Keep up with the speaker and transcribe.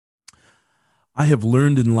I have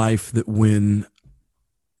learned in life that when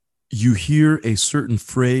you hear a certain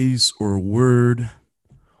phrase or a word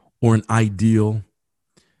or an ideal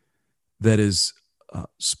that is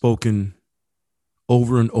spoken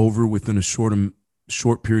over and over within a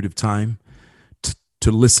short period of time,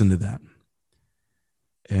 to listen to that.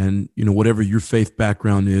 And whatever your faith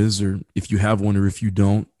background is, or if you have one or if you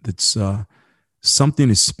don't, that's something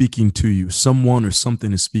is speaking to you. Someone or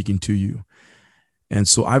something is speaking to you. And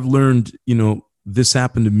so I've learned, this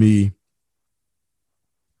happened to me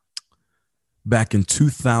back in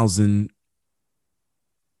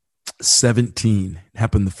 2017. It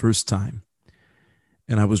happened the first time.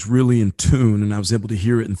 And I was really in tune and I was able to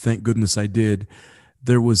hear it. And thank goodness I did.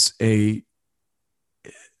 There was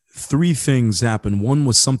three things happened. One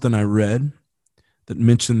was something I read that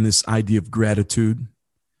mentioned this idea of gratitude.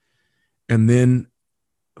 And then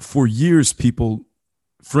for years,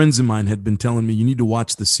 friends of mine had been telling me, you need to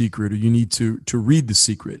watch The Secret, or you need to read The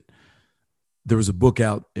Secret. There was a book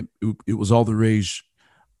out. It was all the rage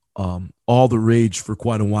for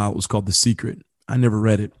quite a while. It was called The Secret. I never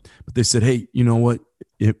read it, but they said, hey, you know what?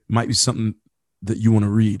 It might be something that you want to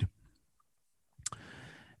read.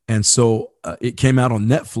 And so it came out on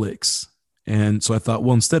Netflix. And so I thought,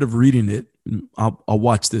 well, instead of reading it, I'll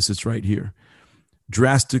watch this. It's right here.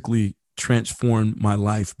 Drastically transformed my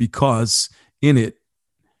life because in it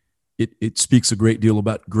speaks a great deal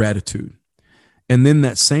about gratitude. And then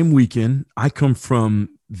that same weekend, I come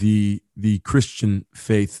from the Christian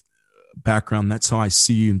faith background. That's how I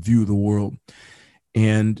see and view the world.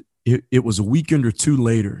 And it was a weekend or two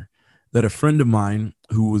later that a friend of mine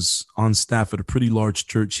who was on staff at a pretty large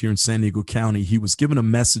church here in San Diego County, he was given a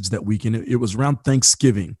message that weekend. It was around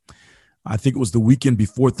Thanksgiving. I think it was the weekend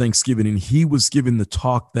before Thanksgiving, and he was giving the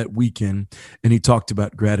talk that weekend, and he talked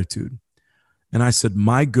about gratitude. And I said,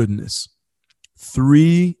 my goodness,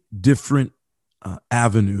 three different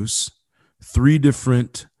avenues, three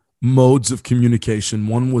different modes of communication.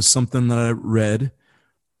 One was something that I read.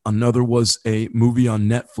 Another was a movie on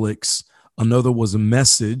Netflix. Another was a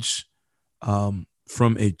message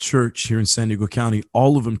from a church here in San Diego County.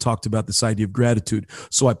 All of them talked about this idea of gratitude.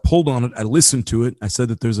 So I pulled on it. I listened to it. I said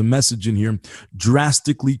that there's a message in here,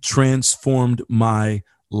 drastically transformed my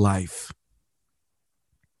life.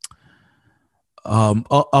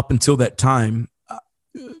 Up until that time,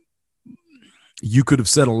 you could have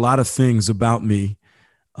said a lot of things about me.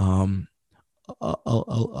 A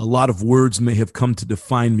lot of words may have come to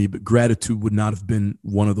define me, but gratitude would not have been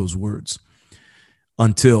one of those words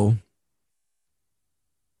until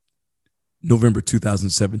November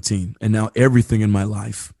 2017. And now everything in my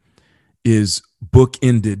life is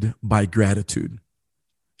bookended by gratitude.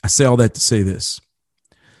 I say all that to say this.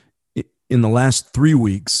 In the last 3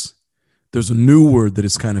 weeks, there's a new word that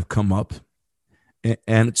has kind of come up,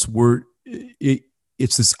 and it's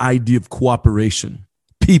this idea of cooperation,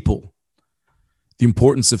 people, the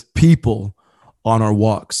importance of people on our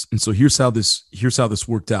walks. And so here's how this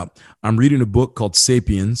worked out. I'm reading a book called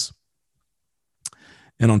Sapiens,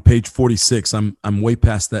 and on page 46, I'm way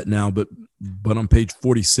past that now, but on page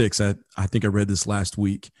 46, I think I read this last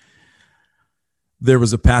week. There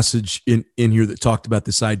was a passage in here that talked about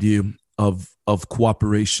this idea of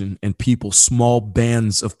cooperation and people, small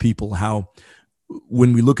bands of people, how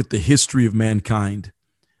when we look at the history of mankind,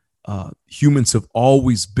 humans have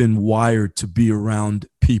always been wired to be around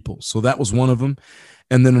people. So that was one of them.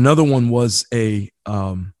 And then another one was a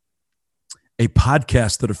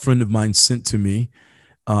podcast that a friend of mine sent to me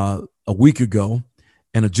a week ago,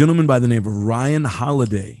 and a gentleman by the name of Ryan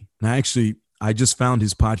Holiday. And I just found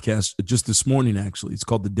his podcast just this morning, actually. It's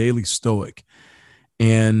called The Daily Stoic.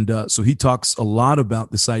 And so he talks a lot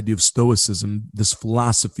about this idea of stoicism, this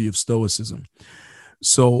philosophy of stoicism.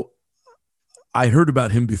 So I heard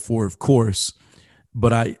about him before, of course,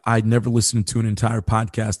 but I'd never listened to an entire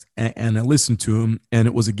podcast, and I listened to him, and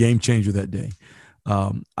it was a game changer that day.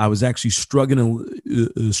 I was actually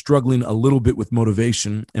struggling a little bit with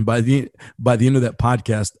motivation, and by the end of that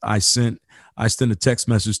podcast, I sent a text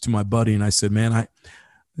message to my buddy, and I said, "Man, I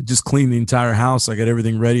just cleaned the entire house. I got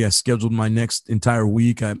everything ready. I scheduled my next entire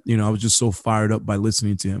week. I was just so fired up by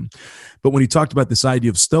listening to him." But when he talked about this idea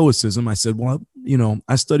of stoicism, I said, well,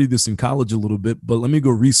 I studied this in college a little bit, but let me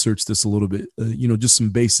go research this a little bit, just some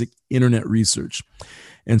basic internet research.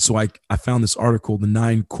 And so I found this article, The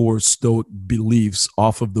 9 Core Stoic Beliefs,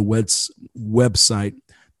 off of the website,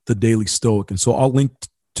 The Daily Stoic. And so I'll link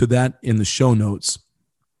to that in the show notes.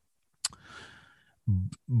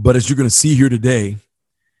 But as you're going to see here today,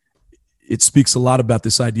 it speaks a lot about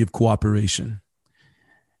this idea of cooperation.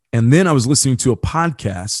 And then I was listening to a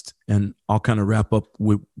podcast, and I'll kind of wrap up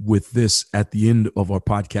with this at the end of our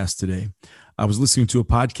podcast today. I was listening to a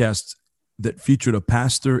podcast that featured a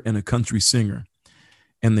pastor and a country singer,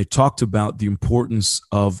 and they talked about the importance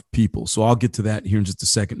of people. So I'll get to that here in just a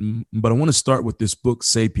second. But I want to start with this book,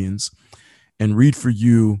 Sapiens, and read for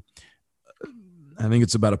you, I think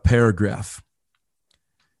it's about a paragraph,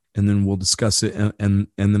 and then we'll discuss it. And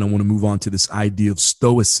then I want to move on to this idea of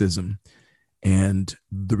stoicism and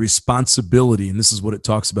the responsibility. And this is what it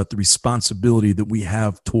talks about, the responsibility that we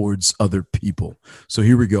have towards other people. So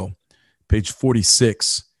here we go. Page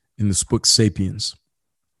 46 in this book, Sapiens.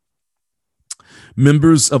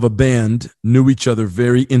 Members of a band knew each other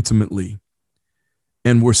very intimately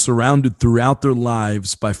and were surrounded throughout their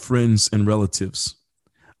lives by friends and relatives.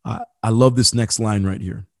 I love this next line right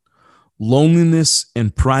here. Loneliness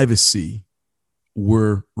and privacy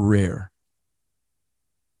were rare.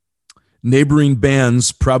 Neighboring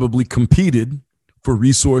bands probably competed for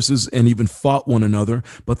resources and even fought one another,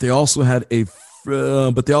 but they also had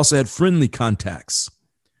friendly contacts.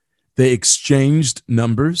 They exchanged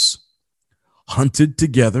numbers, hunted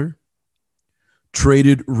together,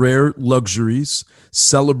 traded rare luxuries,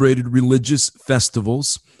 celebrated religious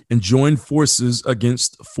festivals, and joined forces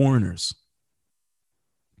against foreigners.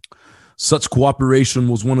 Such cooperation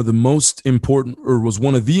was one of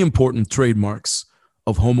the important trademarks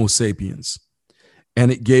of Homo sapiens,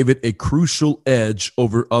 and it gave it a crucial edge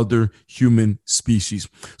over other human species.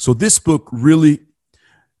 So this book really,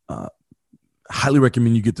 highly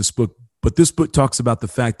recommend you get this book, but this book talks about the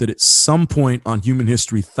fact that at some point on human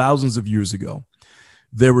history, thousands of years ago,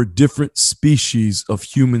 there were different species of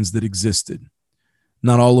humans that existed.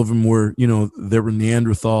 Not all of them were, there were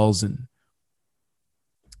Neanderthals, and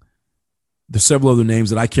there's several other names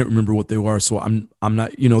that I can't remember what they were. So I'm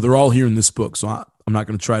not, they're all here in this book. So I'm not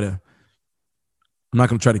going to try to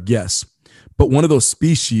guess. But one of those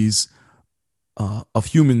species of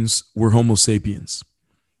humans were Homo sapiens.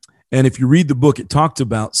 And if you read the book, it talked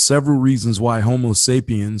about several reasons why Homo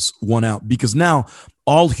sapiens won out, because now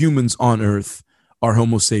all humans on Earth are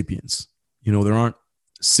Homo sapiens. There aren't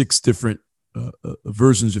 6 different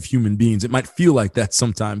versions of human beings. It might feel like that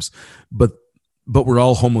sometimes, but we're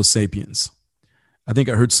all Homo sapiens. I think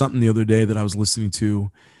I heard something the other day that I was listening to,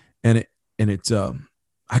 and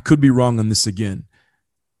I could be wrong on this again,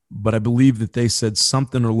 but I believe that they said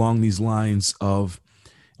something along these lines of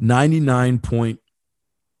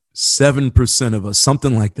 99.7% of us,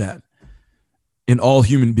 something like that, in all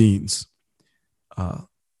human beings,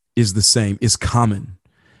 is the same, is common.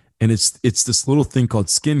 And it's this little thing called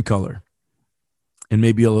skin color, and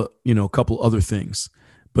maybe a couple other things,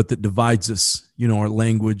 but that divides us, our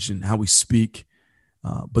language and how we speak.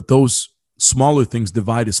 But those smaller things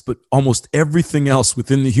divide us, but almost everything else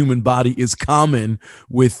within the human body is common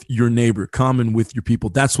with your neighbor, common with your people.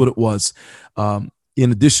 That's what it was.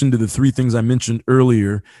 In addition to the 3 things I mentioned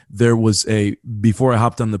earlier, there was before I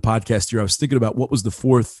hopped on the podcast here, I was thinking about what was the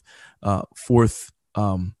fourth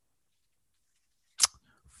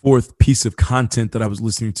piece of content that I was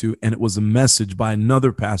listening to, and it was a message by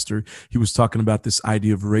another pastor. He was talking about this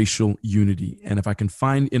idea of racial unity. And if I can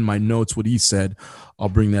find in my notes what he said, I'll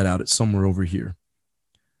bring that out. It's somewhere over here.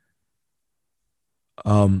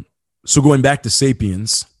 So going back to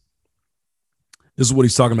Sapiens, this is what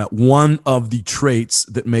he's talking about. One of the traits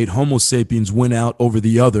that made Homo sapiens win out over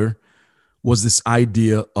the other was this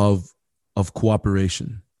idea of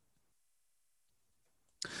cooperation.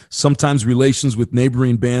 Sometimes relations with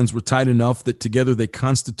neighboring bands were tight enough that together they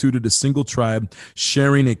constituted a single tribe,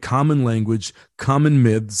 sharing a common language, common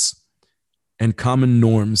myths, and common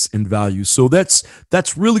norms and values. So that's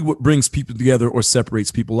really what brings people together or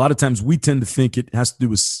separates people. A lot of times we tend to think it has to do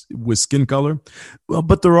with skin color. Well,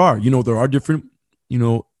 but there are different,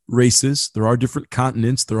 races, there are different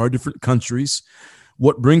continents, there are different countries.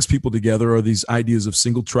 What brings people together are these ideas of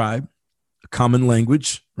single tribe, a common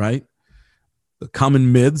language, right?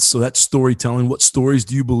 Common myths, so that's storytelling. What stories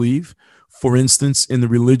do you believe? For instance, in the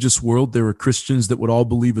religious world, there are Christians that would all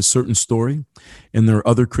believe a certain story, and there are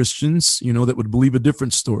other Christians, that would believe a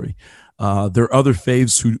different story. There are other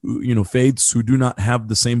faiths who do not have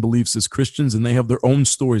the same beliefs as Christians, and they have their own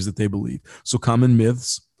stories that they believe. So common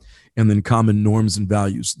myths, and then common norms and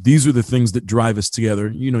values. These are the things that drive us together.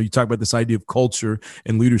 You talk about this idea of culture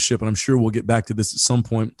and leadership, and I'm sure we'll get back to this at some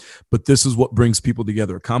point, but this is what brings people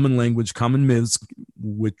together. Common language, common myths,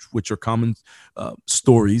 which are common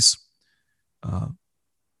stories,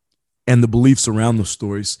 and the beliefs around those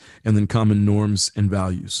stories, and then common norms and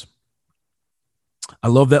values. I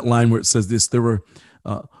love that line where it says this: there were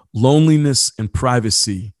loneliness and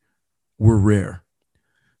privacy were rare.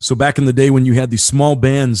 So back in the day when you had these small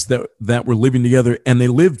bands that were living together, and they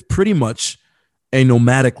lived pretty much a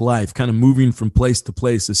nomadic life, kind of moving from place to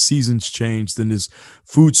place as seasons changed and as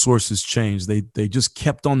food sources changed. They just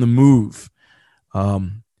kept on the move.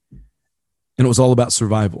 And it was all about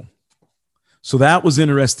survival. So that was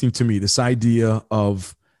interesting to me, this idea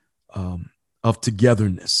of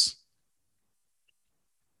togetherness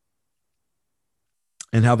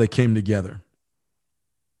and how they came together.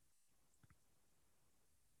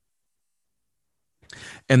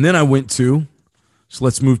 And then I went to, so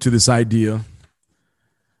let's move to this idea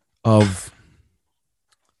of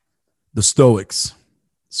the Stoics.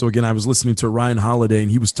 So again, I was listening to Ryan Holiday,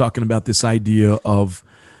 and he was talking about this idea of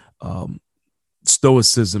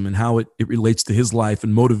Stoicism and how it relates to his life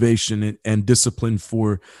and motivation and discipline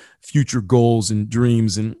for future goals and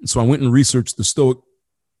dreams. And so I went and researched the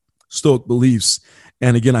Stoic beliefs.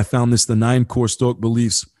 And again, I found the 9 core Stoic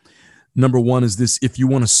beliefs. Number 1 is this: if you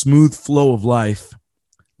want a smooth flow of life,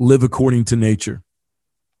 live according to nature.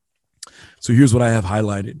 So here's what I have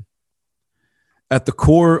highlighted. At the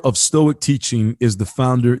core of Stoic teaching is the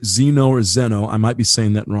founder Zeno. I might be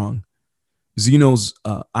saying that wrong. Zeno's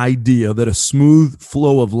idea that a smooth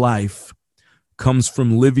flow of life comes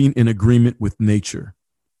from living in agreement with nature.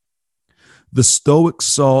 The Stoics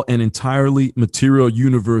saw an entirely material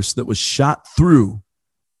universe that was shot through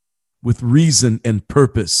with reason and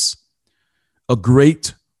purpose, a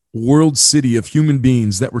great world city of human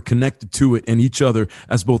beings that were connected to it and each other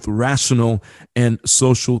as both rational and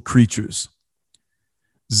social creatures.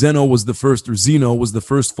 Zeno was the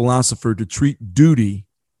first philosopher to treat duty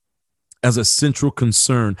as a central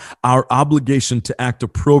concern, our obligation to act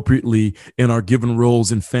appropriately in our given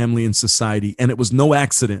roles in family and society. And it was no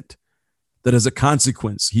accident that as a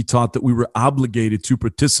consequence, he taught that we were obligated to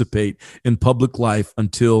participate in public life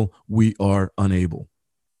until we are unable.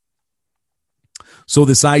 So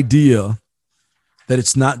this idea that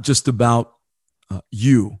it's not just about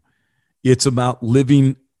you, it's about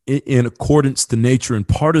living in accordance to nature. And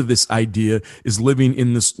part of this idea is living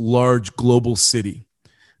in this large global city.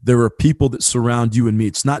 There are people that surround you and me.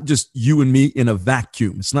 It's not just you and me in a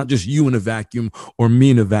vacuum. It's not just you in a vacuum or me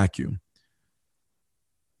in a vacuum.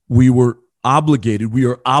 We are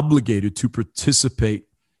obligated to participate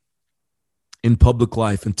in public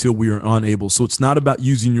life until we are unable. So it's not about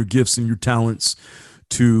using your gifts and your talents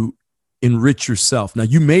to enrich yourself. Now,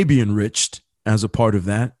 you may be enriched as a part of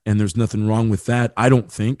that, and there's nothing wrong with that, I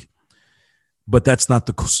don't think, but that's not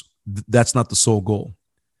the sole goal.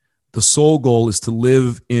 The sole goal is to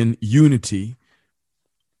live in unity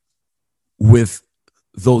with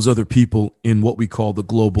those other people in what we call the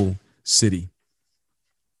global city.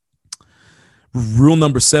 Rule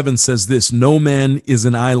number 7 says this: no man is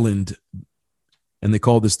an island. And they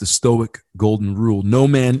call this the Stoic golden rule. No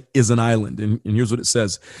man is an island. And here's what it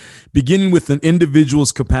says: beginning with an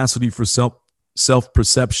individual's capacity for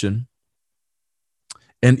self-perception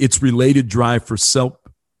and its related drive for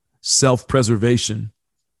self-preservation,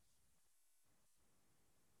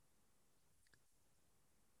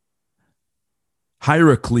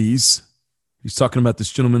 Hierocles, he's talking about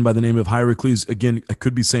this gentleman by the name of Hierocles, again, I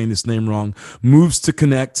could be saying this name wrong, moves to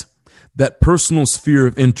connect that personal sphere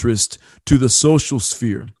of interest to the social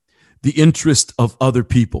sphere, the interest of other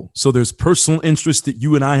people. So there's personal interest that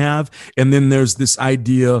you and I have, and then there's this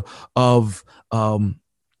idea of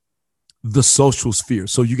the social sphere.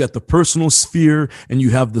 So you got the personal sphere and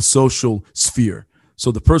you have the social sphere.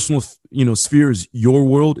 So the personal, sphere is your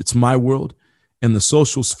world, it's my world, and the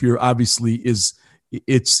social sphere obviously is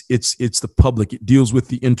it's the public. It deals with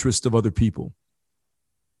the interest of other people.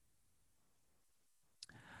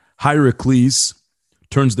 Hierocles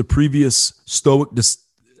turns the previous Stoic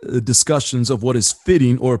discussions of what is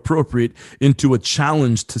fitting or appropriate into a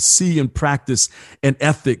challenge to see and practice an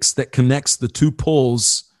ethics that connects the two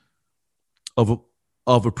poles of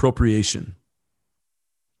appropriation,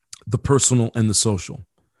 the personal and the social.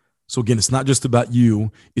 So again, it's not just about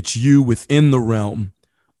you, it's you within the realm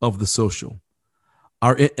of the social.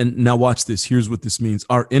 And now watch this. Here's what this means.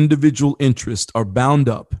 Our individual interests are bound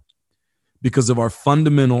up because of our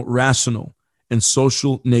fundamental rational and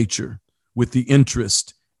social nature with the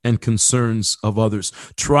interest and concerns of others.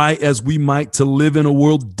 Try as we might to live in a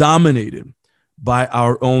world dominated by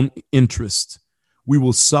our own interest, we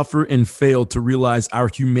will suffer and fail to realize our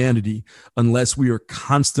humanity unless we are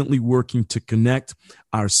constantly working to connect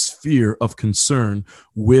our sphere of concern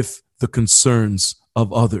with the concerns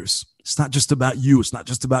of others. It's not just about you. It's not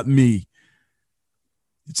just about me.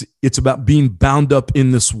 It's about being bound up in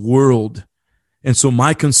this world. And so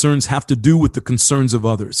my concerns have to do with the concerns of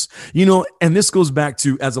others. And this goes back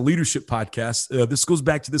to, as a leadership podcast, this goes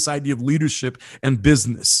back to this idea of leadership and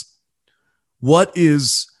business. What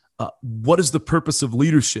is what is the purpose of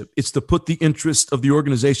leadership? It's to put the interest of the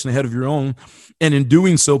organization ahead of your own, and in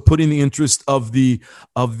doing so, putting the interest of the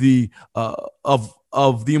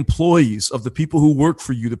employees, of the people who work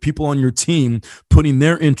for you, the people on your team, putting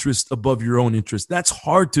their interest above your own interest. That's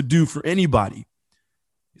hard to do for anybody.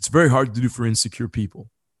 It's very hard to do for insecure people.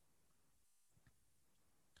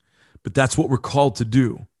 But that's what we're called to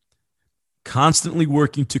do. Constantly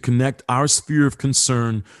working to connect our sphere of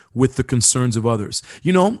concern with the concerns of others.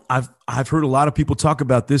 You know, I've heard a lot of people talk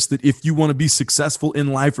about this, that if you want to be successful in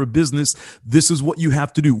life or business, this is what you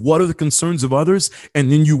have to do. What are the concerns of others?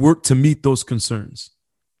 And then you work to meet those concerns.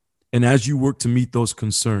 And as you work to meet those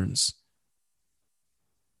concerns,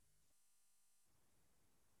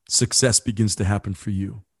 success begins to happen for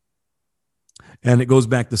you. And it goes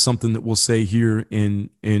back to something that we'll say here in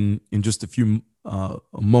just a few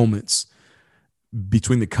moments,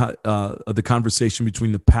 between the conversation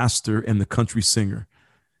between the pastor and the country singer.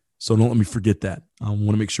 So don't let me forget that. I want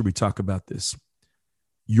to make sure we talk about this.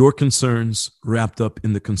 Your concerns wrapped up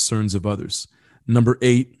in the concerns of others. Number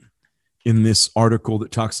 8 in this article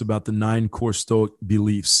that talks about the 9 core Stoic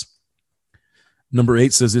beliefs. Number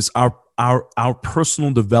 8 says this: our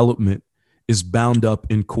personal development is bound up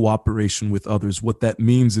in cooperation with others. What that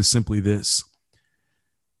means is simply this: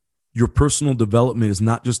 your personal development is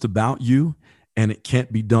not just about you, and it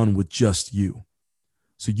can't be done with just you.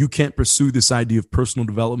 So you can't pursue this idea of personal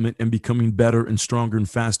development and becoming better and stronger and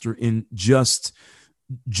faster in just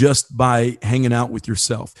by hanging out with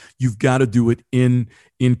yourself. You've got to do it in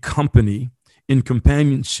company, in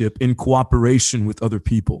companionship, in cooperation with other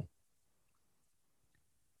people.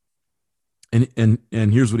 And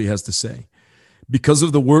here's what he has to say. Because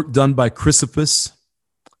of the work done by Chrysippus,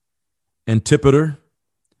 Antipater,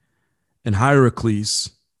 and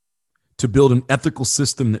Hierocles to build an ethical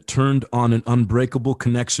system that turned on an unbreakable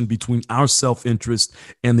connection between our self-interest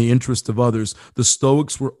and the interest of others, the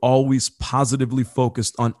Stoics were always positively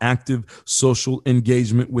focused on active social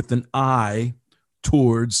engagement with an eye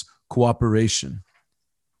towards cooperation.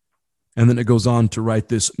 And then it goes on to write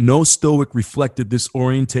this: no Stoic reflected this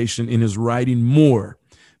orientation in his writing more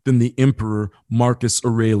than the Emperor Marcus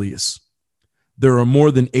Aurelius. There are more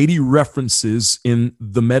than 80 references in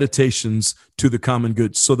the Meditations to the Common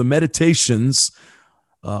Good. So the Meditations,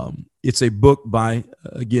 it's a book by,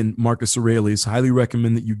 again, Marcus Aurelius. Highly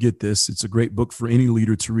recommend that you get this. It's a great book for any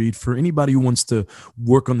leader to read, for anybody who wants to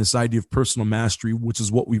work on this idea of personal mastery, which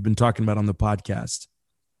is what we've been talking about on the podcast.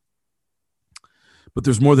 But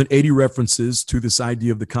there's more than 80 references to this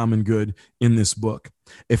idea of the common good in this book,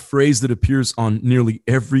 a phrase that appears on nearly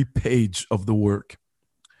every page of the work.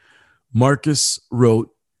 Marcus wrote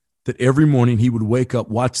that every morning he would wake up,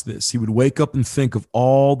 watch this, he would wake up and think of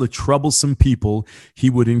all the troublesome people he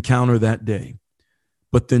would encounter that day,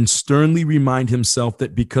 but then sternly remind himself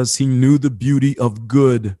that because he knew the beauty of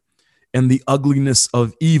good and the ugliness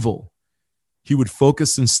of evil, he would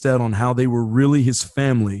focus instead on how they were really his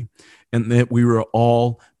family and that we were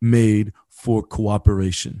all made for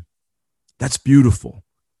cooperation. That's beautiful.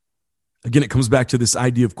 Again, it comes back to this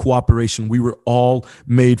idea of cooperation. We were all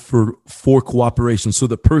made for cooperation. So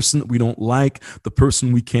the person that we don't like, the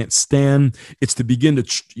person we can't stand, it's to begin to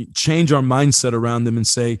change our mindset around them and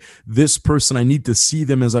say, this person, I need to see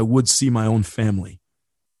them as I would see my own family.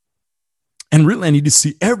 And really, I need to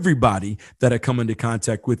see everybody that I come into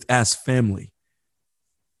contact with as family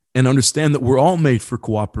and understand that we're all made for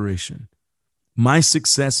cooperation. My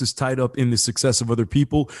success is tied up in the success of other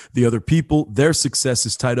people. The other people, their success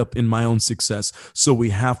is tied up in my own success. So we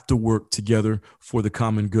have to work together for the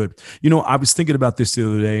common good. You know, I was thinking about this the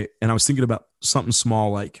other day, and I was thinking about something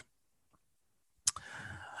small like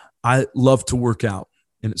I love to work out,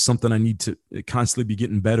 and it's something I need to constantly be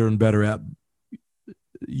getting better and better at,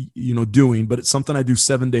 doing, but it's something I do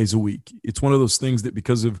 7 days a week. It's one of those things that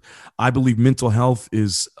because of, I believe mental health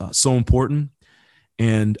is so important.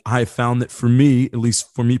 And I found that for me, at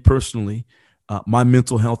least for me personally, my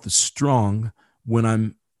mental health is strong when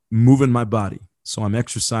I'm moving my body. So I'm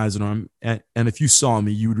exercising, and if you saw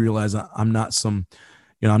me, you would realize I'm not some,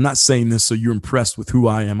 I'm not saying this so you're impressed with who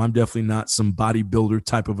I am. I'm definitely not some bodybuilder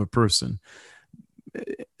type of a person,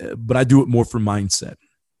 but I do it more for mindset.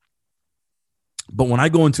 But when I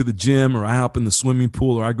go into the gym or I hop in the swimming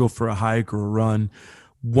pool or I go for a hike or a run,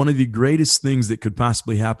 one of the greatest things that could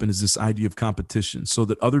possibly happen is this idea of competition, so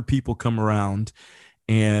that other people come around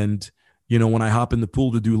and, when I hop in the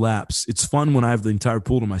pool to do laps, it's fun when I have the entire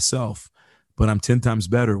pool to myself, but I'm 10 times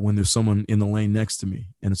better when there's someone in the lane next to me.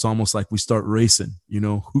 And it's almost like we start racing,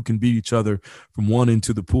 who can beat each other from one end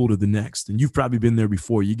of the pool to the next. And you've probably been there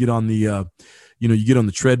before. You get on the, you get on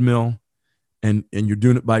the treadmill and you're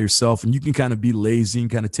doing it by yourself, and you can kind of be lazy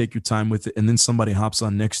and kind of take your time with it, and then somebody hops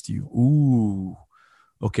on next to you. Ooh,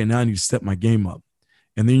 okay, now I need to step my game up.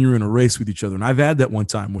 And then you're in a race with each other. And I've had that one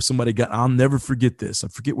time where somebody I'll never forget this. I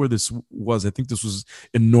forget where this was. I think this was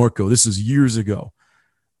in Norco. This is years ago.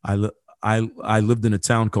 I lived in a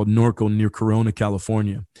town called Norco near Corona,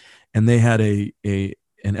 California, and they had an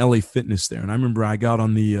LA Fitness there. And I remember I got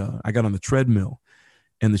on the treadmill,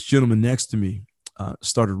 and this gentleman next to me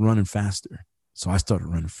started running faster. So I started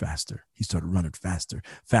running faster. He started running faster,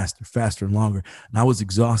 and longer. And I was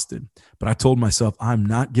exhausted. But I told myself, I'm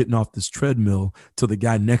not getting off this treadmill till the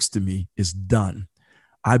guy next to me is done.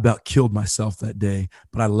 I about killed myself that day,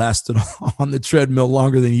 but I lasted on the treadmill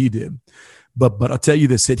longer than he did. But I'll tell you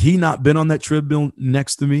this, had he not been on that treadmill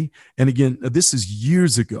next to me, and again, this is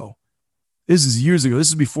years ago. This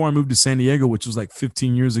is before I moved to San Diego, which was like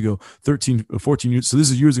 15 years ago, 13 or 14 years. So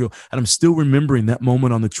this is years ago. And I'm still remembering that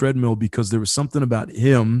moment on the treadmill because there was something about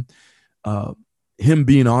him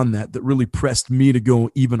being on that really pressed me to go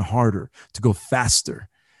even harder, to go faster.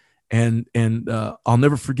 And I'll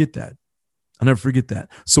never forget that.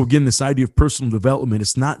 So again, this idea of personal development,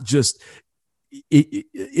 it's not just,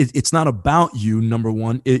 it's not about you, number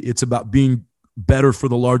one. It's about being better for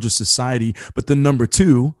the larger society. But then number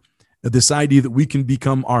two, this idea that we can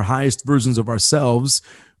become our highest versions of ourselves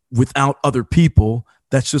without other people,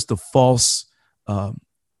 that's just a false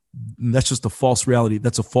reality.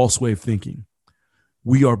 That's a false way of thinking.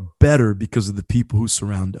 We are better because of the people who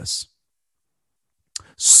surround us.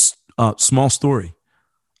 Small story.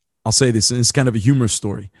 I'll say this, and it's kind of a humorous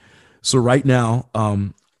story. So right now, I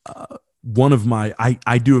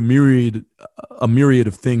do a myriad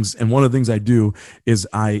of things, and one of the things I do is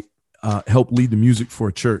I help lead the music for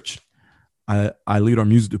a church. I lead our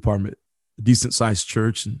music department, a decent sized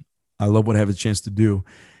church, and I love what I have a chance to do.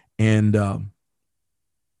 And I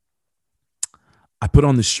put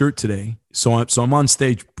on this shirt today. So I'm on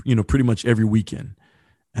stage, pretty much every weekend,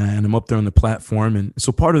 and I'm up there on the platform. And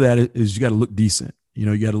so part of that is you got to look decent,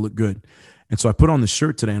 you got to look good. And so I put on this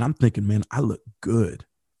shirt today, and I'm thinking, man, I look good.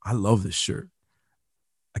 I love this shirt.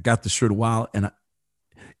 I got the shirt a while, and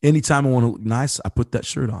anytime I want to look nice, I put that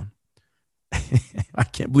shirt on. I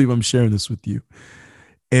can't believe I'm sharing this with you.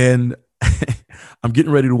 And I'm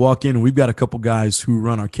getting ready to walk in, and we've got a couple guys who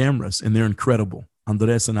run our cameras, and they're incredible,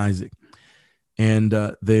 Andres and Isaac. And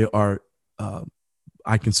they are,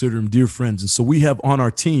 I consider them dear friends. And so we have on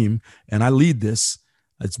our team, and I lead this,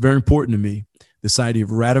 it's very important to me, this idea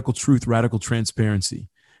of radical truth, radical transparency.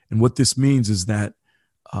 And what this means is that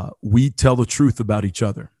we tell the truth about each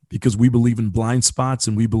other because we believe in blind spots,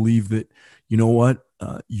 and we believe that, you know what,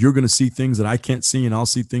 you're going to see things that I can't see, and I'll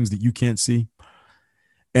see things that you can't see.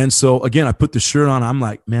 And so again, I put the shirt on. I'm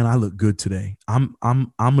like, man, I look good today. I'm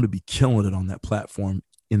going to be killing it on that platform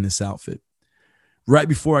in this outfit. Right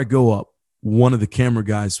before I go up, one of the camera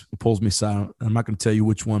guys pulls me aside. I'm not going to tell you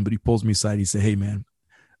which one, but he pulls me aside. He said, hey man,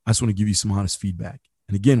 I just want to give you some honest feedback.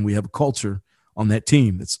 And again, we have a culture on that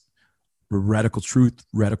team that's radical truth,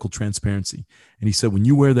 radical transparency. And he said, when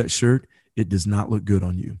you wear that shirt, it does not look good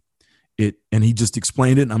on you. And he just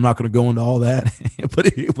explained it, and I'm not going to go into all that,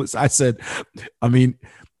 but I said, I mean,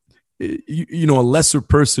 a lesser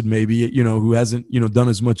person maybe, who hasn't, done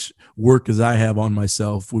as much work as I have on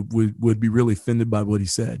myself would be really offended by what he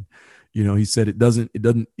said. He said, it doesn't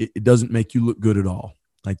make you look good at all.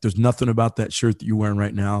 Like there's nothing about that shirt that you're wearing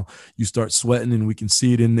right now. You start sweating and we can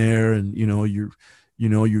see it in there, and, your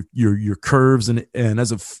curves and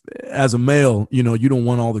as a male, you don't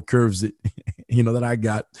want all the curves that, that I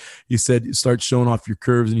got. He said, start showing off your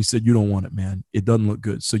curves. And he said, you don't want it, man. It doesn't look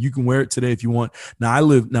good. So you can wear it today if you want.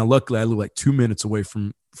 Luckily I live like 2 minutes away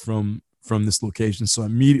from this location. So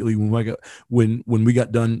immediately when we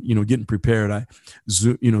got done, getting prepared, I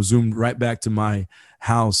zoomed right back to my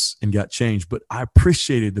house and got changed. But I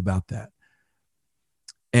appreciated about that.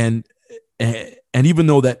 And even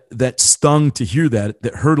though that stung to hear that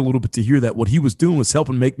hurt a little bit to hear that, what he was doing was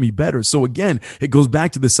helping make me better. So again, it goes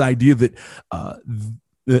back to this idea that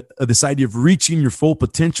this idea of reaching your full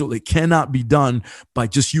potential, it cannot be done by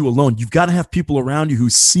just you alone. You've got to have people around you who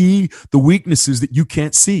see the weaknesses that you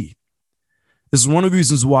can't see. This is one of the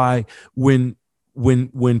reasons why when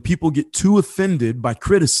people get too offended by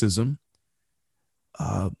criticism,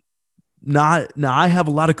 Now, I have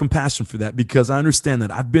a lot of compassion for that because I understand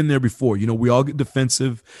that I've been there before. We all get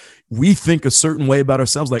defensive. We think a certain way about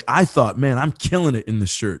ourselves. Like I thought, man, I'm killing it in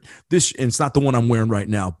this shirt. And it's not the one I'm wearing right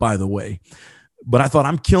now, by the way, but I thought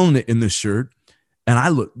I'm killing it in this shirt and I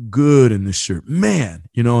look good in this shirt, man,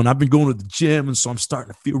 and I've been going to the gym. And so I'm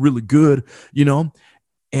starting to feel really good,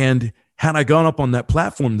 and had I gone up on that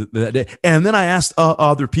platform that day. And then I asked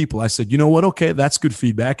other people, I said, you know what? Okay, that's good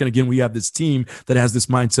feedback. And again, we have this team that has this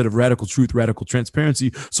mindset of radical truth, radical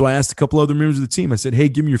transparency. So I asked a couple other members of the team, I said, hey,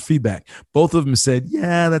 give me your feedback. Both of them said,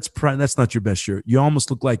 yeah, that's not your best shirt. You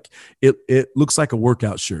almost look like it looks like a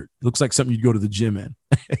workout shirt. It looks like something you'd go to the gym in.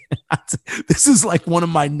 This is like one of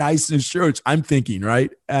my nicest shirts, I'm thinking,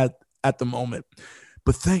 right, at the moment.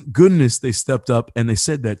 But thank goodness they stepped up and they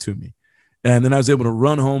said that to me. And then I was able to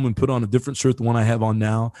run home and put on a different shirt, the one I have on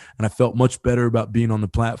now. And I felt much better about being on the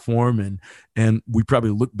platform. And we probably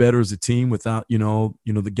look better as a team without,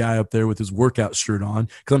 the guy up there with his workout shirt on.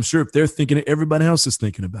 Because I'm sure if they're thinking it, everybody else is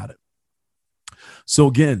thinking about it. So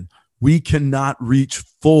again, we cannot reach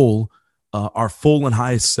our full and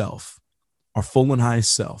highest self,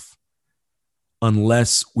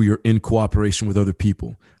 unless we are in cooperation with other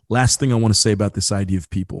people. Last thing I want to say about this idea of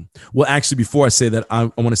people. Well, actually, before I say that,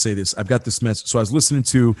 I want to say this. I've got this message. So I was listening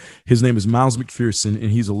to, his name is Miles McPherson,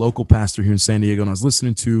 and he's a local pastor here in San Diego. And I was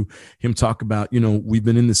listening to him talk about, we've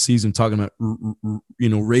been in this season talking about,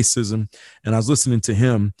 racism. And I was listening to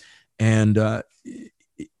him, and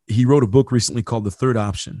he wrote a book recently called The Third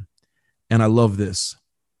Option. And I love this.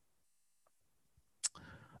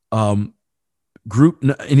 And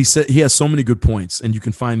he said he has so many good points, and you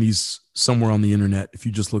can find these somewhere on the internet. If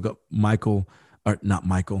you just look up Miles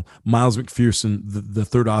McPherson, the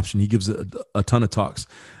Third Option, he gives a ton of talks.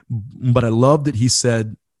 But I love that he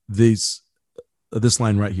said this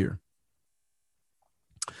line right here: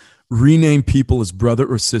 rename people as brother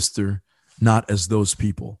or sister, not as those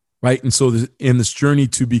people, right? And so in this journey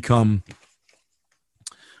to become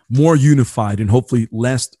more unified and hopefully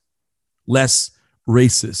less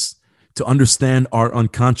racist, to understand our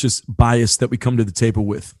unconscious bias that we come to the table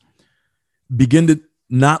with, begin to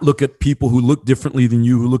not look at people who look differently than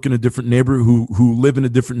you, who look in a different neighborhood, who live in a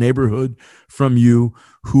different neighborhood from you,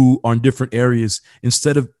 who are in different areas,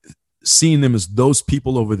 instead of seeing them as those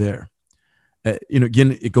people over there.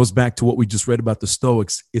 Again, it goes back to what we just read about the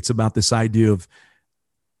Stoics. It's about this idea of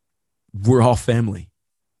we're all family,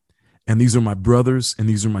 and these are my brothers and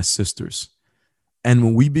these are my sisters. And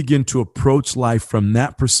when we begin to approach life from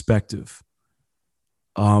that perspective,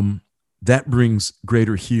 that brings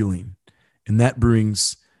greater healing, and that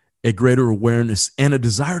brings a greater awareness and a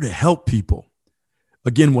desire to help people.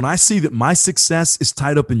 Again, when I see that my success is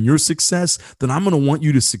tied up in your success, then I'm going to want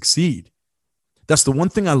you to succeed. That's the one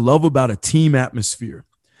thing I love about a team atmosphere,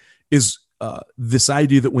 is this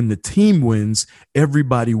idea that when the team wins,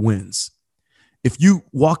 everybody wins. If you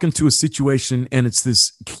walk into a situation and it's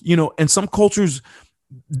this, and some cultures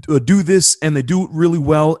do this and they do it really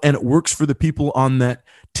well, and it works for the people on that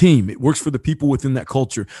team. It works for the people within that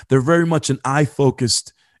culture. They're very much an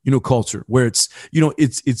eye-focused, culture, where it's,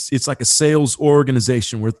 it's like a sales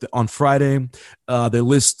organization where on Friday, they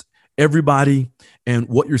list everybody and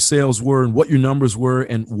what your sales were and what your numbers were,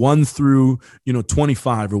 and 1 through,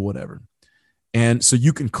 25 or whatever. And so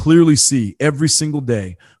you can clearly see every single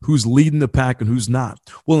day who's leading the pack and who's not.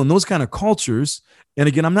 Well, in those kind of cultures, and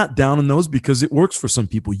again, I'm not down on those because it works for some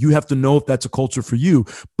people. You have to know if that's a culture for you.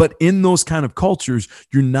 But in those kind of cultures,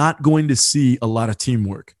 you're not going to see a lot of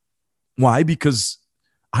teamwork. Why? Because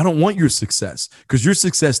I don't want your success, because your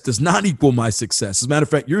success does not equal my success. As a matter of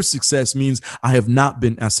fact, your success means I have not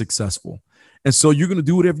been as successful. And so you're going to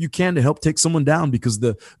do whatever you can to help take someone down, because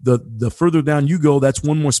the further down you go, that's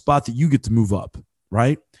one more spot that you get to move up,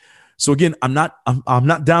 right? So again, I'm not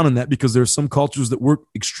down on that, because there are some cultures that work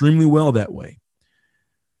extremely well that way.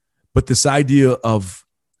 But this idea of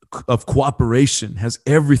cooperation has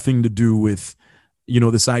everything to do with,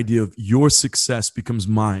 this idea of your success becomes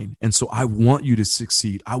mine. And so I want you to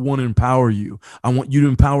succeed. I want to empower you. I want you to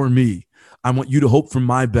empower me. I want you to hope for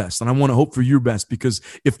my best, and I want to hope for your best, because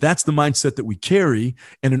if that's the mindset that we carry,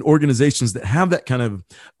 and in organizations that have that kind of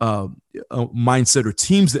mindset, or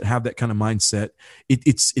teams that have that kind of mindset,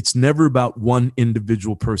 it's never about one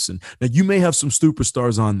individual person. Now, you may have some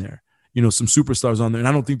superstars on there, and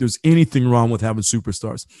I don't think there's anything wrong with having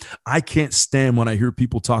superstars. I can't stand when I hear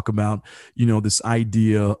people talk about, this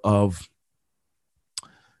idea of,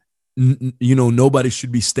 nobody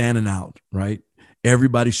should be standing out, right?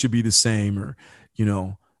 Everybody should be the same, or,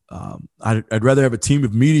 I'd rather have a team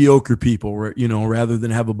of mediocre people, rather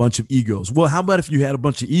than have a bunch of egos. Well, how about if you had a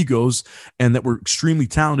bunch of egos and that were extremely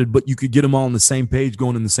talented, but you could get them all on the same page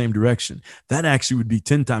going in the same direction? That actually would be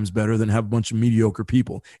 10 times better than have a bunch of mediocre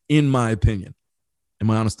people, in my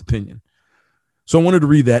honest opinion. So I wanted to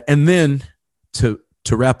read that. And then to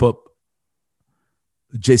wrap up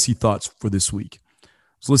JC Thoughts for this week, I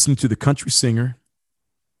was listening to the country singer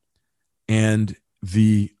and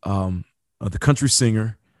the country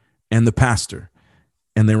singer and the pastor.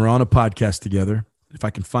 and they were on a podcast together. If I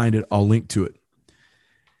can find it, I'll link to it.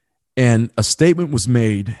 And a statement was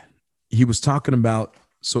made. He was talking about,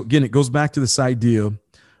 so again, it goes back to this idea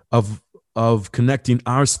of connecting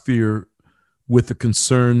our sphere with the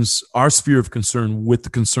concerns, our sphere of concern with the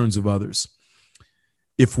concerns of others.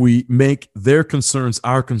 If we make their concerns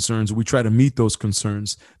our concerns, we try to meet those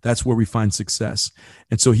concerns, that's where we find success.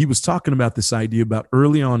 And so he was talking about this idea about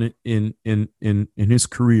early on in his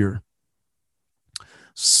career,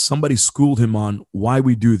 somebody schooled him on why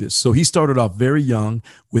we do this. So he started off very young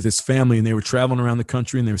with his family, and they were traveling around the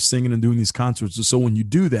country and they were singing and doing these concerts. And so when you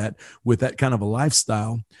do that with that kind of a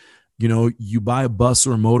lifestyle, you know, you buy a bus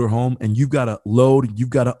or a motorhome, and you've got to load and you've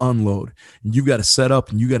got to unload, and you've got to set up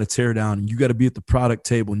and you got to tear down, and you got to be at the product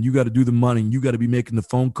table, and you got to do the money, and you got to be making the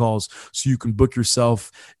phone calls so you can book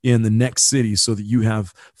yourself in the next city so that you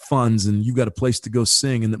have funds and you got a place to go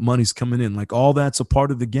sing and that money's coming in. Like, all that's a part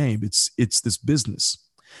of the game. It's this business.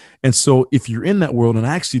 And so if you're in that world, and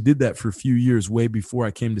I actually did that for a few years way before I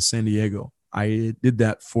came to San Diego, I did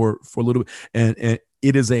that for a little bit, and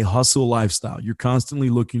it is a hustle lifestyle. You're constantly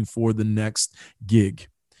looking for the next gig.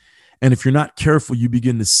 And if you're not careful, you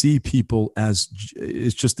begin to see people as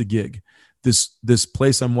it's just a gig. This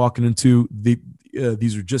place I'm walking into,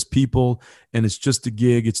 these are just people, and it's just a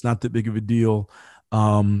gig. It's not that big of a deal.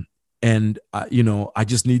 I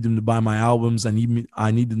just need them to buy my albums. I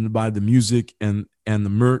need them to buy the music and the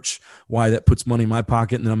merch. Why? That puts money in my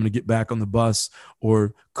pocket, and then I'm going to get back on the bus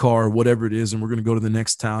or car, whatever it is, and we're going to go to the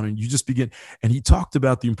next town. And you just begin. And he talked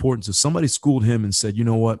about the importance of, somebody schooled him and said, you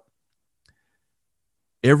know what?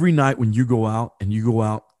 Every night when you go out,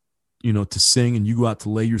 to sing, and you go out to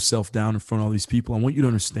lay yourself down in front of all these people, I want you to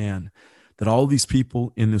understand that all these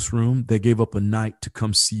people in this room, they gave up a night to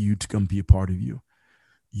come see you, to come be a part of you.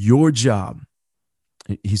 Your job,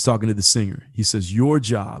 he's talking to the singer, he says, your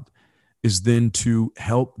job is then to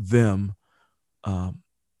help them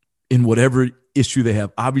in whatever issue they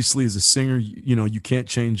have. Obviously, as a singer, you can't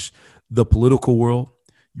change the political world.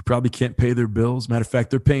 You probably can't pay their bills. Matter of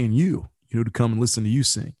fact, they're paying you, to come and listen to you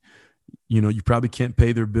sing. You probably can't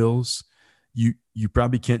pay their bills. You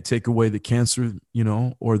probably can't take away the cancer,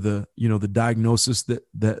 or the diagnosis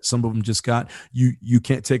that some of them just got. You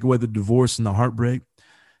can't take away the divorce and the heartbreak.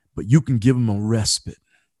 But you can give them a respite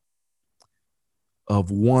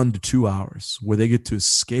of 1 to 2 hours where they get to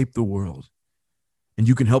escape the world, and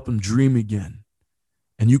you can help them dream again,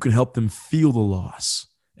 and you can help them feel the loss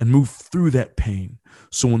and move through that pain.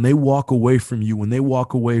 So when they walk away from you, when they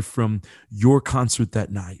walk away from your concert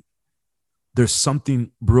that night, there's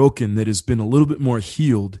something broken that has been a little bit more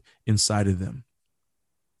healed inside of them.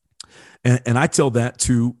 And I tell that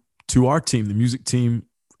to our team, the music team,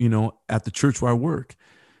 at the church where I work,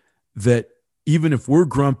 that even if we're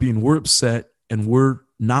grumpy and we're upset and we're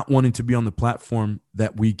not wanting to be on the platform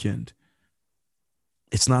that weekend,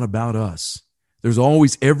 it's not about us. There's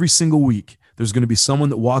always, every single week, there's going to be someone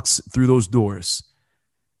that walks through those doors,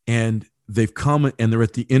 and they've come and they're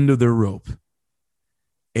at the end of their rope.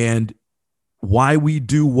 And why we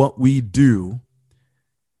do what we do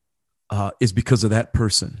is because of that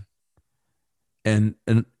person. And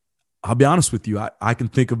I'll be honest with you, I can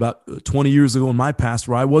think about 20 years ago in my past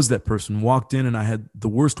where I was that person, walked in and I had the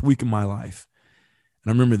worst week of my life.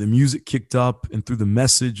 And I remember the music kicked up, and through the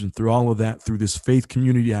message and through all of that, through this faith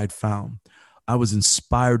community I'd found, I was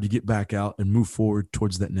inspired to get back out and move forward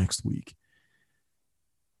towards that next week.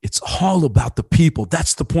 It's all about the people.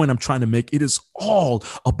 That's the point I'm trying to make. It is all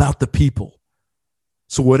about the people.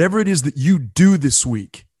 So whatever it is that you do this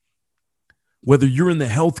week, whether you're in the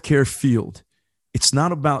healthcare field, it's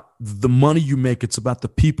not about the money you make. It's about the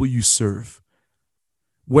people you serve.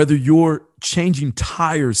 Whether you're changing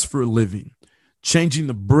tires for a living, changing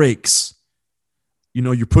the brakes,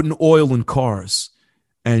 you're putting oil in cars,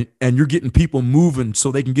 and you're getting people moving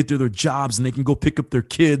so they can get to their jobs, and they can go pick up their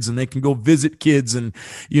kids, and they can go visit kids, and,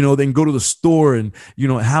 they can go to the store and,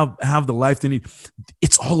 have the life they need.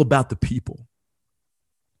 It's all about the people.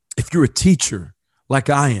 If you're a teacher like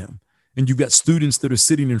I am, and you've got students that are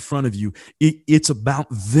sitting in front of you, it's about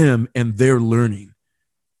them and their learning.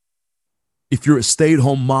 If you're a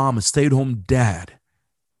stay-at-home mom, a stay-at-home dad,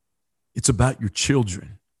 it's about your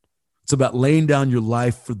children. It's about laying down your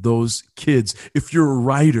life for those kids. If you're a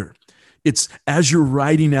writer, it's as you're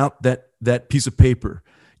writing out that piece of paper,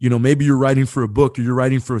 maybe you're writing for a book or you're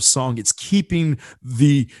writing for a song, it's keeping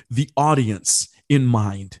the audience in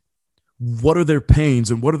mind. What are their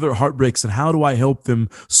pains and what are their heartbreaks, and how do I help them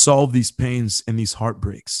solve these pains and these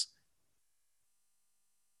heartbreaks?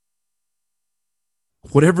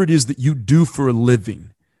 Whatever it is that you do for a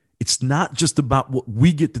living, it's not just about what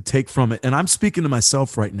we get to take from it. And I'm speaking to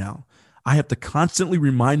myself right now. I have to constantly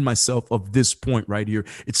remind myself of this point right here.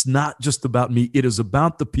 It's not just about me. It is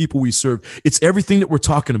about the people we serve. It's everything that we're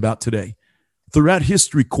talking about today. Throughout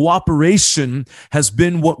history, cooperation has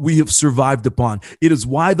been what we have survived upon. It is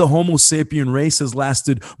why the Homo sapien race has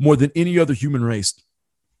lasted more than any other human race.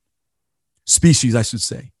 Species, I should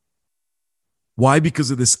say. Why?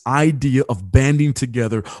 Because of this idea of banding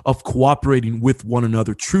together, of cooperating with one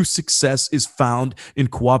another. True success is found in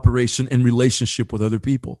cooperation and relationship with other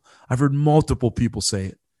people. I've heard multiple people say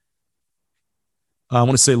it. I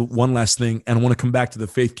want to say one last thing, and I want to come back to the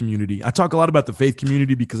faith community. I talk a lot about the faith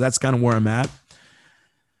community because that's kind of where I'm at.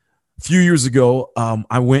 A few years ago,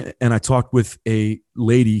 I went and I talked with a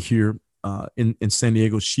lady here in San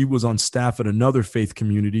Diego. She was on staff at another faith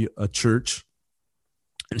community, a church.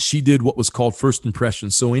 And she did what was called first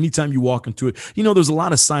impressions. So anytime you walk into it, there's a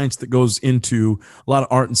lot of science that goes into, a lot of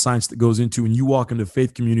art and science that goes into when you walk into a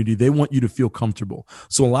faith community, they want you to feel comfortable.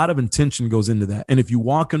 So a lot of intention goes into that. And if you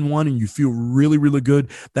walk in one and you feel really, really good,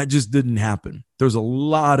 that just didn't happen. There's a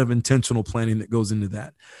lot of intentional planning that goes into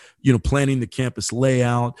that. Planning the campus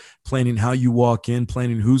layout, planning how you walk in,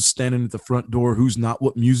 planning who's standing at the front door, who's not,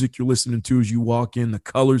 what music you're listening to as you walk in, the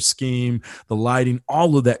color scheme, the lighting,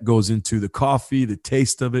 all of that goes into the coffee, the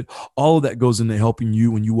taste of it. All of that goes into helping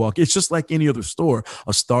you when you walk. It's just like any other store,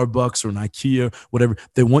 a Starbucks or an IKEA, whatever.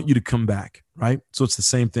 They want you to come back, right? So it's the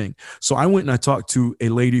same thing. So I went and I talked to a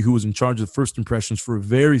lady who was in charge of first impressions for a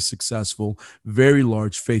very successful, very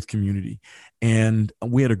large faith community. And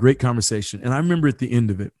we had a great conversation. And I remember at the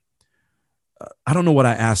end of it, I don't know what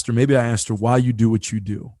I asked her. Maybe I asked her why you do what you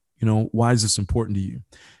do. Why is this important to you?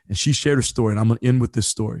 And she shared her story, and I'm going to end with this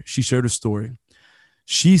story. She shared her story.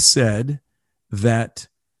 She said that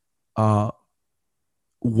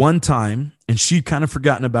one time, and she'd kind of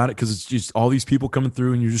forgotten about it because it's just all these people coming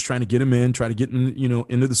through, and you're just trying to get them in, try to get them,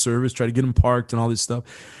 into the service, try to get them parked and all this stuff.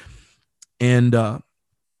 And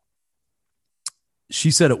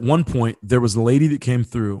she said at one point there was a lady that came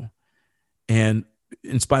through, and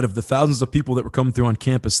in spite of the thousands of people that were coming through on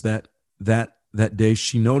campus that day,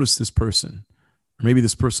 she noticed this person, or maybe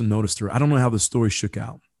this person noticed her. I don't know how the story shook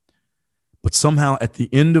out, but somehow at the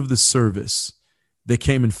end of the service, they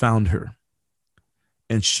came and found her.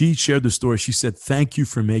 And she shared the story. She said, "Thank you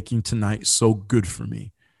for making tonight so good for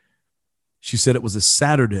me." She said it was a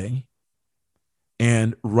Saturday,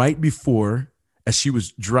 and right before, as she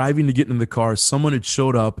was driving to get in the car, someone had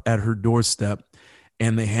showed up at her doorstep,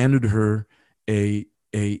 and they handed her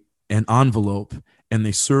an envelope, and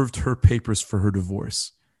they served her papers for her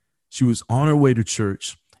divorce. She was on her way to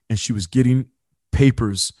church, and she was getting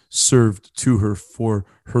papers served to her for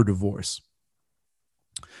her divorce.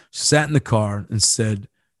 She sat in the car and said,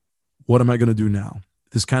 "What am I going to do now?"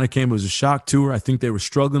 This kind of came as a shock to her. I think they were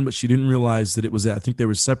struggling, but she didn't realize that it was that. I think they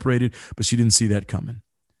were separated, but she didn't see that coming.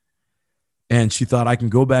 And she thought, I can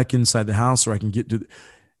go back inside the house, or I can get to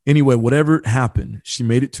anyway, whatever happened, she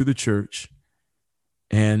made it to the church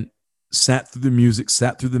and sat through the music,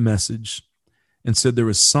 sat through the message, and said there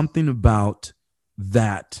was something about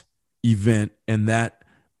that event and that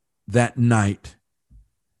night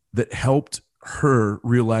that helped her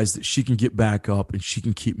realize that she can get back up and she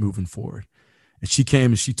can keep moving forward. And she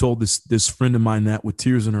came and she told this friend of mine that with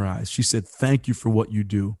tears in her eyes. She said, "Thank you for what you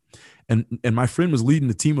do." And my friend was leading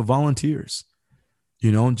a team of volunteers,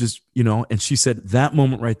 and she said that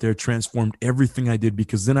moment right there transformed everything I did,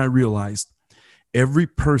 because then I realized every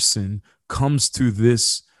person comes to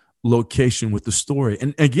this location with the story.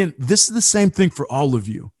 And again, this is the same thing for all of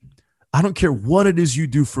you. I don't care what it is you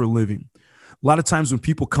do for a living. A lot of times when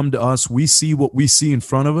people come to us, we see what we see in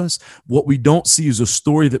front of us. What we don't see is a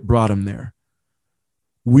story that brought them there.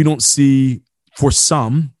 We don't see, for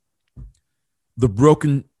some, the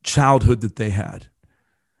broken childhood that they had.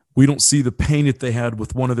 We don't see the pain that they had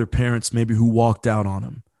with one of their parents, maybe who walked out on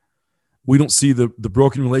them. We don't see the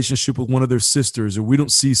broken relationship with one of their sisters, or we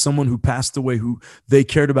don't see someone who passed away who they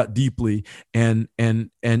cared about deeply and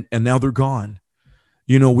now they're gone.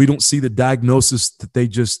 We don't see the diagnosis that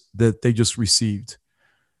they just received.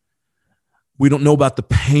 We don't know about the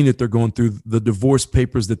pain that they're going through, the divorce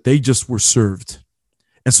papers that they just were served.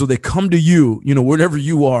 And so they come to you, wherever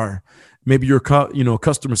you are. Maybe you're a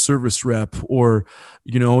customer service rep, or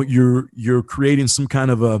you're creating some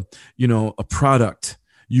kind of a product.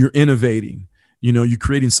 You're innovating, you're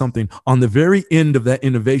creating something. On the very end of that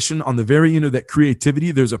innovation, on the very end of that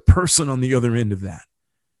creativity, there's a person on the other end of that.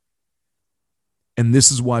 And this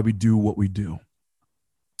is why we do what we do.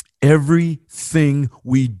 Everything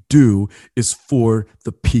we do is for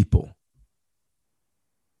the people.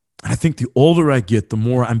 I think the older I get, the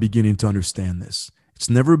more I'm beginning to understand this. It's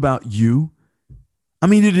never about you. I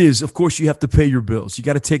mean, it is. Of course, you have to pay your bills. You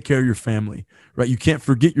got to take care of your family, right? You can't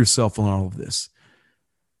forget yourself on all of this.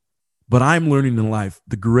 But I'm learning in life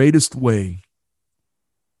the greatest way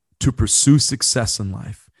to pursue success in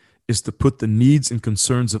life is to put the needs and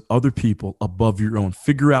concerns of other people above your own.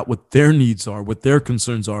 Figure out what their needs are, what their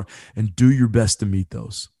concerns are, and do your best to meet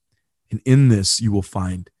those. And in this, you will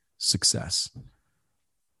find success.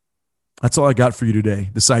 That's all I got for you today.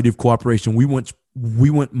 This idea of cooperation. We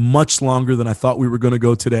went much longer than I thought we were going to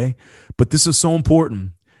go today, but this is so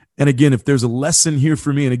important. And again, if there's a lesson here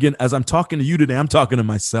for me, and again, as I'm talking to you today, I'm talking to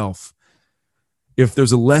myself. If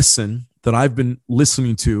there's a lesson that I've been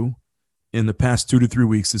listening to in the past 2 to 3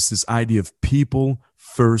 weeks, it's this idea of people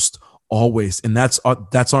first always. And that's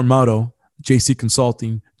our motto, JC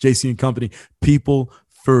Consulting, JC and Company, people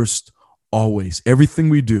first always. Everything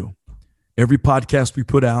we do, every podcast we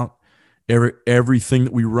put out, everything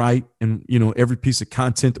that we write, and every piece of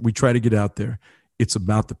content that we try to get out there, it's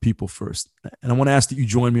about the people first. And I want to ask that you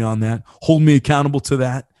join me on that. Hold me accountable to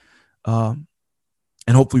that.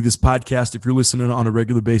 And hopefully this podcast, if you're listening on a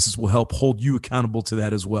regular basis, will help hold you accountable to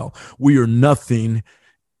that as well. We are nothing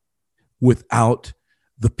without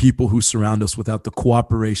the people who surround us, without the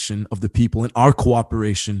cooperation of the people and our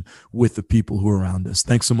cooperation with the people who are around us.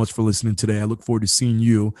 Thanks so much for listening today. I look forward to seeing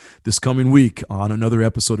you this coming week on another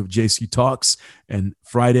episode of JC Talks, and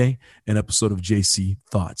Friday, an episode of JC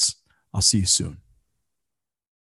Thoughts. I'll see you soon.